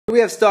We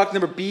have stock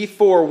number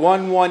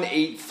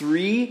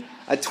B41183,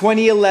 a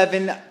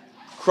 2011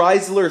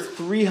 Chrysler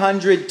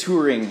 300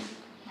 Touring,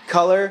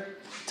 color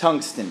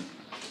tungsten.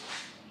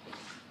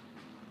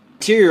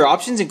 Interior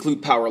options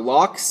include power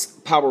locks,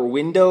 power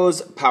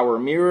windows, power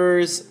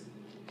mirrors,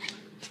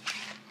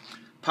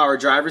 power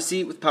driver's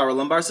seat with power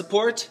lumbar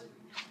support.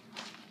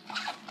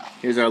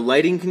 Here's our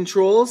lighting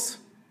controls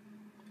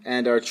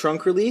and our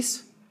trunk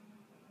release.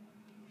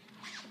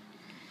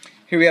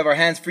 Here we have our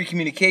hands-free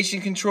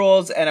communication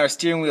controls and our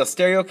steering wheel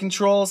stereo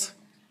controls,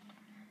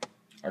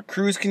 our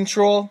cruise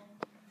control.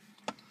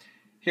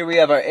 Here we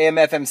have our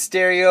AM/FM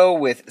stereo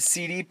with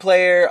CD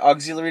player,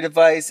 auxiliary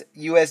device,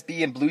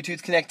 USB and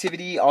Bluetooth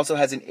connectivity. Also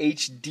has an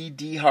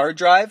HDD hard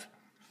drive.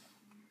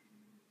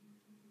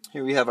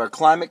 Here we have our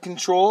climate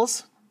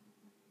controls,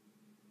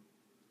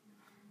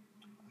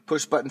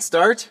 push button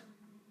start,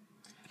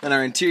 and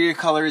our interior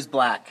color is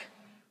black.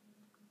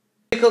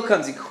 The vehicle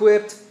comes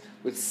equipped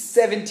with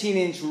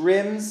 17-inch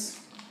rims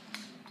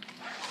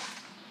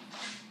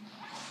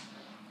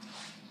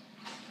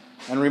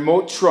and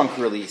remote trunk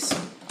release.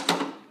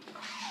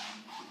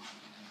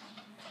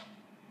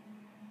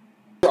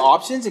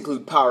 Options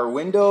include power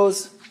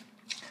windows,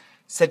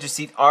 center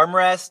seat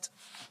armrest,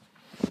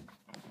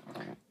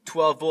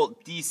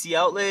 12-volt DC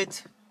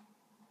outlet,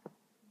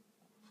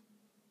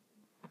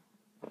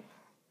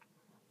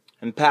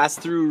 and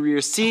pass-through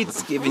rear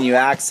seats, giving you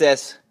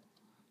access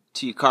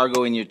to your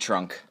cargo in your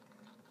trunk.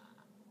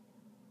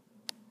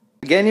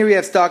 Again, here we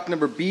have stock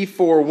number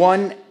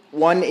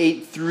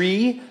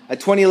B41183, a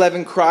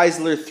 2011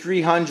 Chrysler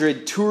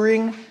 300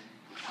 Touring,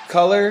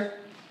 color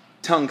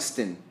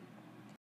tungsten.